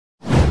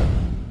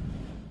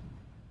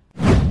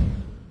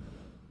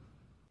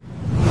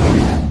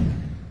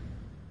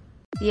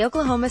The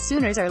Oklahoma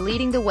Sooners are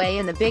leading the way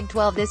in the Big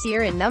 12 this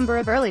year in number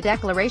of early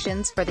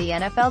declarations for the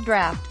NFL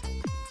Draft.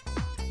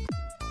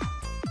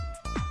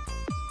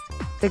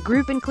 The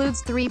group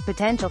includes 3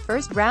 potential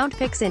first-round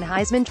picks in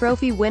Heisman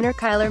Trophy winner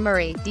Kyler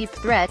Murray, deep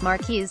threat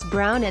Marquise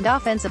Brown and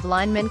offensive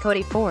lineman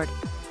Cody Ford.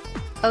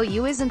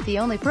 OU isn't the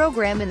only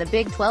program in the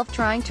Big 12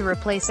 trying to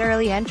replace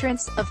early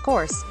entrants, of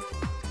course.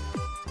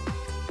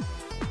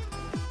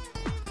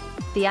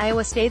 The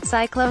Iowa State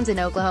Cyclones and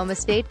Oklahoma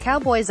State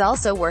Cowboys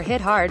also were hit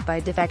hard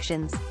by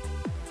defections.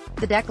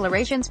 The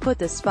declarations put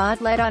the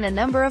spotlight on a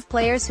number of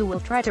players who will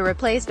try to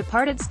replace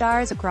departed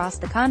stars across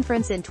the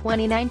conference in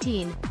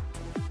 2019.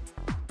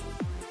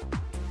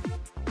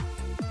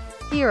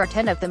 Here are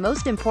 10 of the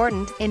most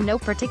important, in no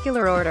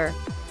particular order.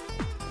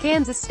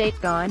 Kansas State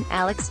gone,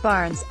 Alex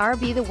Barnes,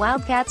 RB. The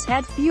Wildcats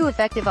had few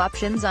effective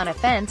options on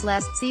offense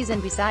last season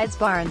besides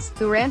Barnes,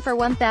 who ran for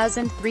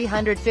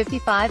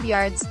 1,355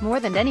 yards, more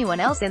than anyone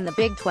else in the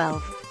Big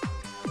 12.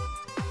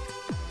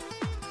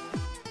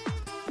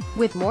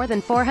 With more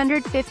than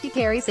 450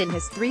 carries in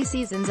his 3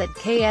 seasons at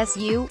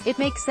KSU, it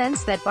makes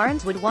sense that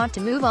Barnes would want to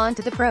move on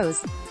to the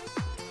pros.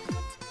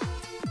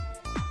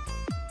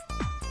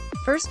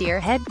 First-year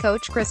head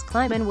coach Chris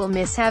Kleiman will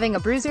miss having a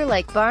bruiser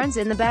like Barnes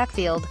in the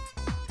backfield.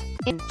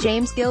 In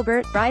James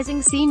Gilbert,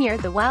 rising senior,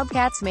 the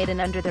Wildcats made an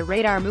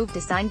under-the-radar move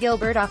to sign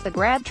Gilbert off the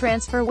grad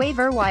transfer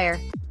waiver wire.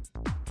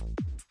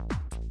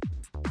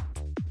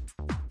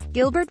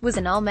 Gilbert was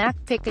an All-MAC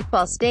pick at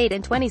Ball State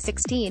in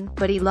 2016,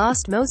 but he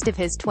lost most of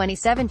his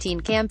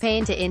 2017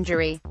 campaign to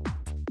injury.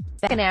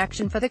 Back in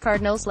action for the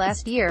Cardinals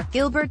last year,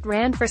 Gilbert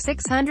ran for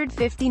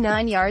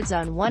 659 yards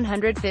on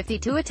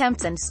 152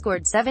 attempts and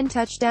scored 7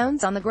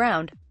 touchdowns on the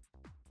ground.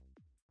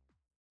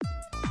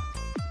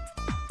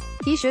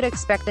 He should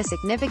expect a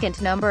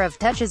significant number of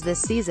touches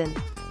this season.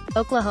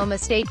 Oklahoma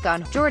State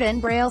gone, Jordan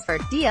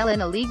Brailford, DL.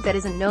 In a league that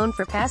isn't known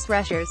for pass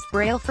rushers,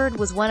 Brailford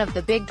was one of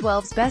the Big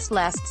 12's best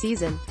last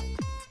season.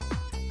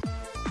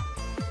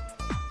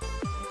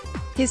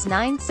 His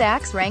 9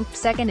 sacks ranked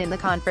second in the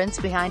conference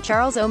behind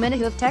Charles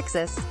Omenihu of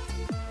Texas.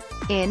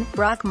 In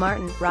Brock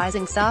Martin,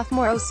 rising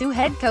sophomore OSU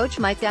head coach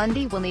Mike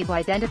Gundy will need to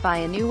identify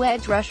a new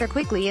edge rusher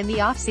quickly in the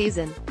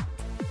offseason.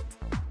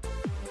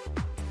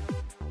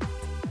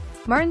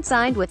 Martin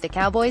signed with the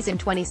Cowboys in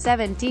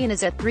 2017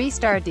 as a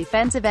 3-star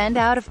defensive end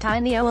out of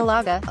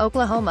Tyneolaga,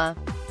 Oklahoma.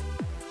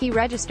 He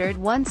registered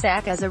 1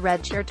 sack as a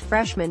redshirt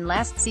freshman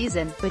last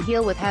season, but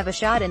he'll have a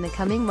shot in the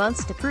coming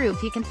months to prove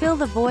he can fill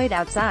the void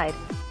outside.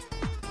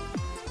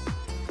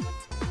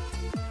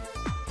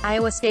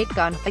 Iowa State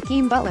gone,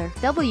 Hakeem Butler,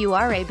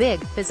 WR.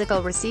 Big,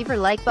 physical receiver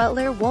like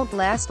Butler won't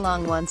last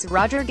long once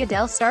Roger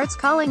Goodell starts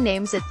calling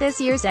names at this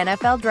year's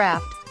NFL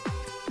Draft.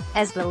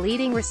 As the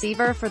leading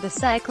receiver for the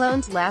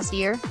Cyclones last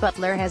year,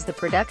 Butler has the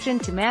production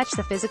to match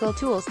the physical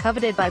tools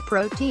coveted by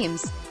pro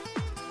teams.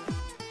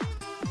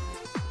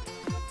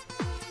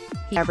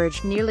 He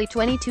averaged nearly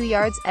 22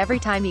 yards every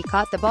time he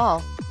caught the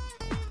ball.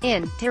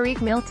 In Tariq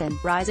Milton,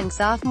 rising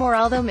sophomore.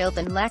 Although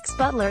Milton lacks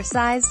Butler's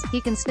size, he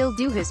can still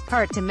do his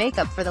part to make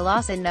up for the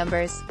loss in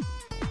numbers.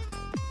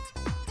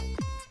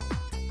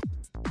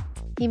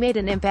 He made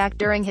an impact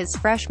during his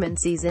freshman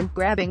season,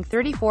 grabbing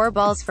 34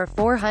 balls for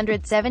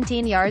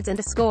 417 yards and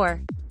a score.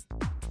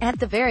 At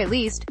the very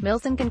least,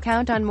 Milton can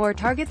count on more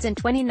targets in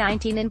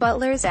 2019 in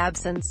Butler's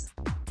absence.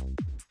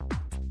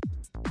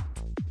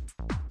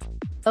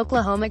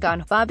 Oklahoma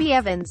gone, Bobby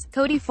Evans,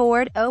 Cody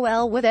Ford,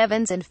 OL. With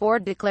Evans and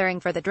Ford declaring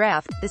for the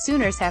draft, the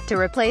Sooners have to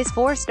replace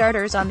 4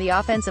 starters on the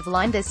offensive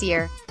line this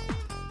year.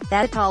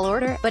 That's a tall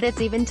order, but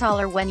it's even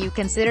taller when you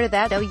consider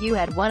that OU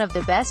had one of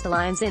the best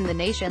lines in the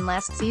nation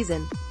last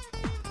season.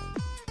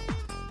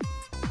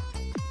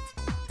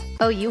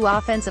 OU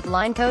offensive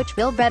line coach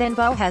Bill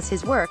Bedenbaugh has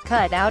his work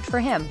cut out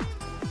for him.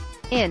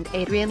 And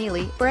Adrian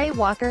Ely, Bray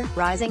Walker,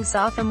 rising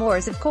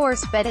sophomores. Of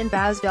course,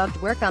 Bedenbaugh's dogged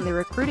work on the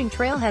recruiting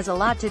trail has a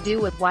lot to do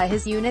with why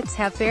his units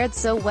have fared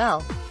so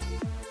well.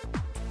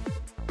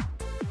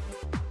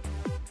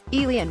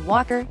 Ely and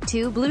Walker,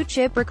 2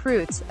 blue-chip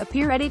recruits,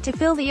 appear ready to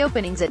fill the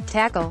openings at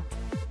tackle.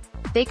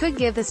 They could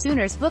give the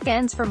Sooners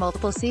bookends for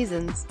multiple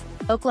seasons.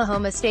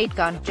 Oklahoma State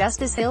gone,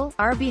 Justice Hill,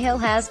 RB. Hill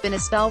has been a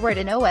stalwart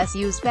in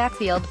OSU's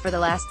backfield for the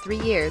last 3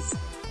 years.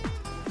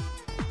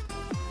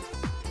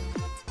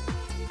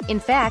 In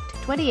fact,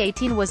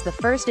 2018 was the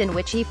first in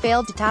which he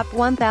failed to top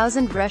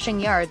 1,000 rushing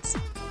yards.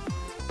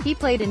 He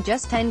played in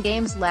just 10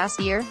 games last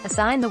year, a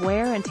sign the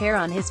wear and tear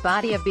on his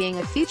body of being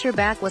a feature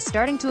back was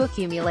starting to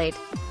accumulate.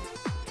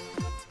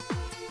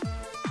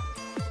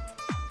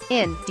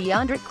 In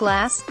DeAndre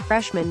Glass,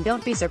 freshman.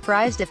 Don't be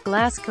surprised if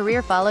Glass'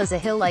 career follows a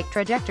Hill-like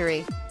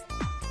trajectory.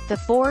 The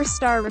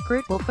 4-star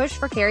recruit will push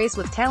for carries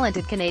with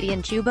talented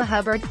Canadian Chuba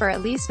Hubbard for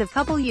at least a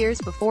couple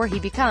years before he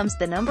becomes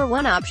the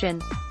 #1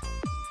 option.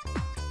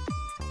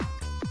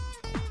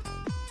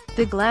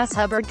 The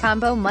Glass-Hubbard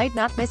combo might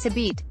not miss a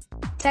beat.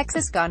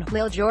 Texas gone,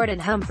 Lil Jordan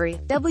Humphrey,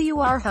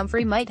 WR.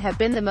 Humphrey might have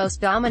been the most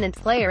dominant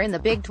player in the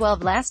Big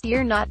 12 last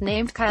year, not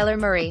named Kyler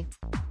Murray.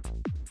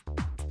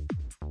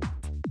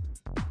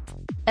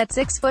 At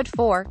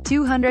 6'4",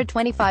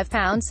 225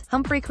 pounds,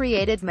 Humphrey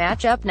created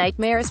matchup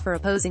nightmares for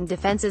opposing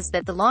defenses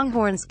that the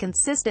Longhorns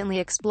consistently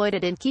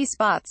exploited in key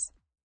spots.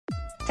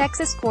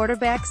 Texas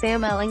quarterback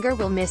Sam Ehlinger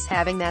will miss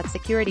having that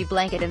security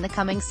blanket in the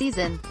coming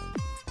season.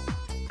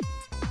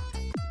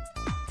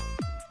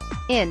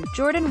 In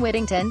Jordan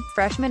Whittington,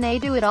 freshman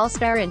A-Do-It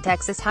All-Star in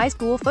Texas high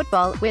school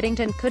football,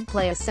 Whittington could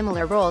play a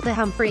similar role to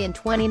Humphrey in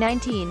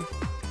 2019.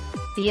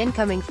 The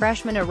incoming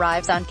freshman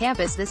arrives on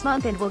campus this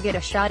month and will get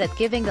a shot at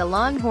giving the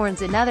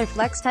Longhorns another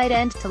flex tight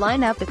end to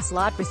line up at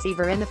slot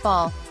receiver in the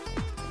fall.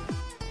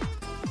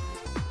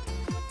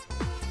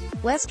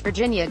 West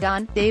Virginia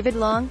gone, David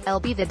Long,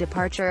 LB. The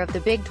departure of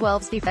the Big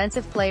 12's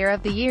Defensive Player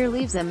of the Year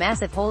leaves a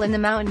massive hole in the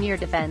Mountaineer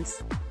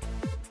defense.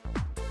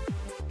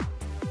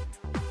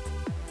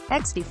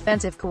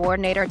 Ex-defensive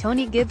coordinator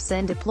Tony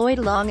Gibson deployed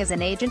Long as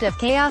an agent of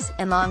chaos,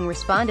 and Long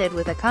responded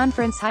with a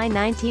conference-high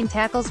 19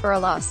 tackles for a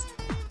loss.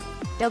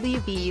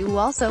 WVU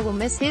also will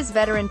miss his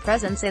veteran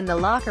presence in the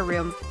locker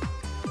room.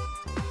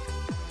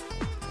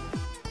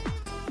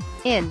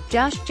 In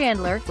Josh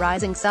Chandler,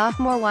 rising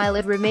sophomore. While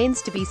it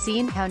remains to be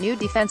seen how new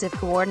defensive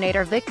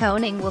coordinator Vic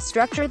Koenning will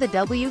structure the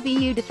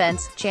WVU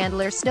defense,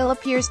 Chandler still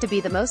appears to be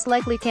the most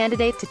likely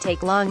candidate to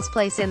take Long's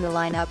place in the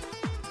lineup.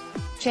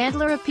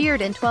 Chandler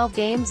appeared in 12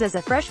 games as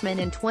a freshman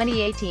in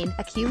 2018,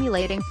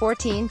 accumulating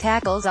 14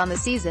 tackles on the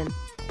season.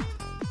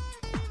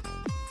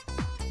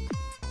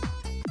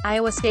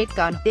 Iowa State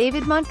gone,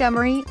 David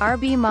Montgomery.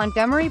 RB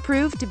Montgomery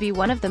proved to be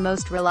one of the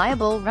most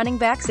reliable running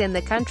backs in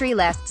the country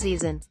last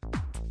season.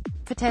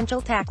 Potential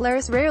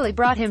tacklers rarely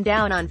brought him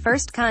down on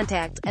first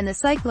contact, and the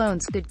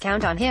Cyclones could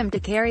count on him to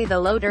carry the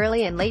load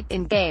early and late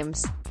in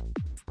games.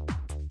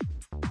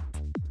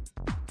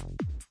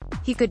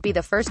 He could be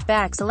the first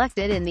back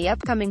selected in the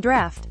upcoming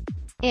draft.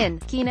 In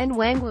Keenan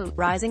Wangwu,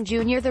 rising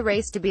junior. The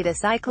race to be the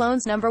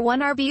Cyclones'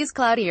 #1 RB is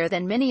cloudier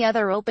than many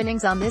other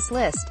openings on this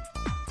list.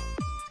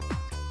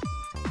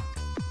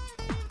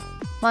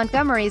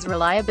 Montgomery's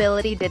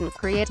reliability didn't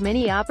create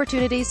many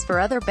opportunities for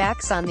other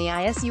backs on the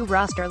ISU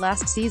roster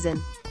last season.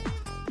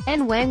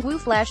 And Wangwu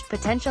flashed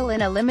potential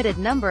in a limited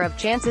number of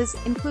chances,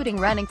 including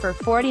running for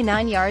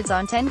 49 yards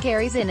on 10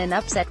 carries in an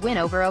upset win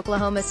over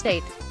Oklahoma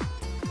State.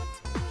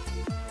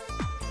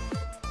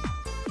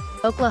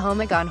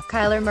 Oklahoma gone,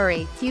 Kyler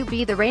Murray,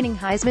 QB. The reigning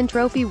Heisman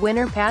Trophy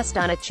winner passed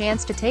on a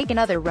chance to take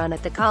another run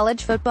at the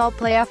college football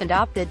playoff and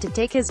opted to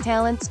take his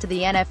talents to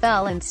the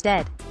NFL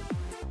instead.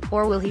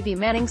 Or will he be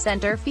manning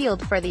center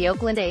field for the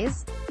Oakland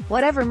A's?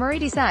 Whatever Murray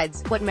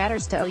decides, what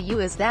matters to OU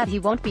is that he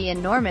won't be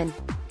in Norman.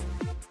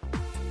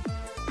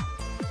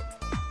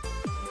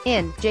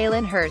 In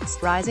Jalen Hurts,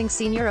 rising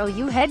senior.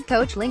 OU head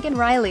coach Lincoln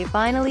Riley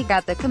finally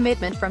got the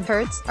commitment from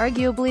Hurts,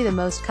 arguably the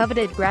most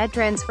coveted grad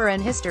transfer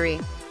in history.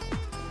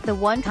 The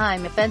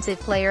one-time Offensive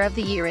Player of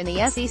the Year in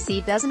the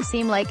SEC doesn't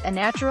seem like a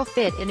natural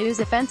fit in OU's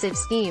offensive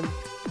scheme.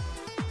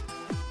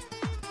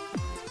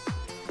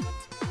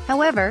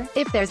 However,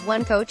 if there's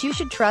one coach you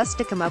should trust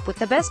to come up with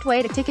the best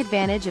way to take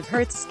advantage of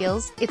Hurts'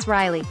 skills, it's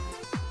Riley.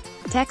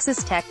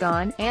 Texas Tech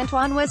gone,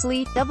 Antoine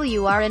Wesley.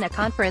 WR in a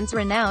conference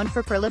renowned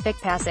for prolific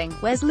passing,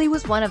 Wesley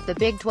was one of the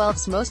Big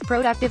 12's most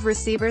productive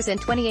receivers in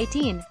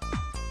 2018.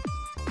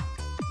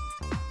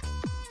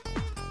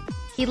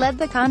 He led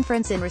the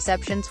conference in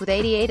receptions with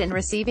 88 and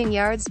receiving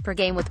yards per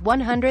game with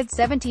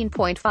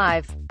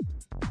 117.5.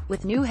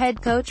 With new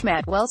head coach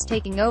Matt Wells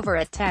taking over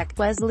at Tech,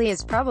 Wesley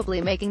is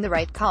probably making the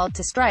right call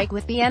to strike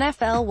with the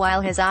NFL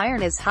while his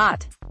iron is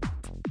hot.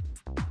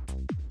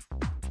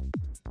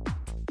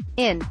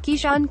 In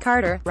Keyshawn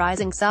Carter,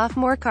 rising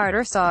sophomore.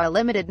 Carter saw a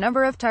limited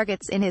number of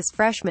targets in his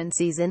freshman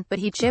season, but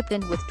he chipped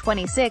in with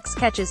 26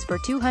 catches for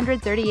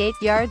 238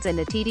 yards and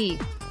a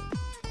TD.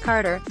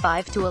 Carter,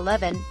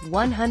 5'11",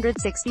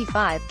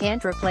 165,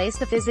 can't replace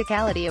the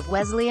physicality of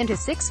Wesley and his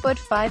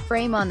 6'5"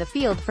 frame on the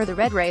field for the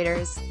Red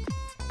Raiders.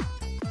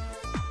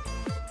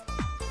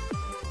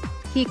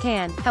 He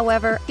can,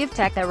 however, give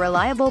Tech a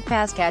reliable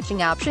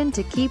pass-catching option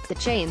to keep the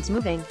chains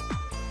moving.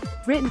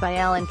 Written by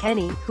Alan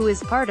Kenny, who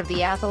is part of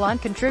the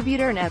Athlon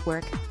Contributor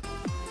Network.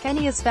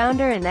 Kenny is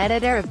founder and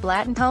editor of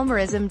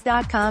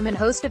BlatantHomerism.com and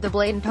host of the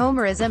Blatant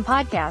Homerism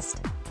podcast.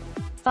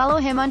 Follow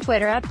him on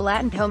Twitter at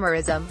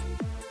BlatantHomerism.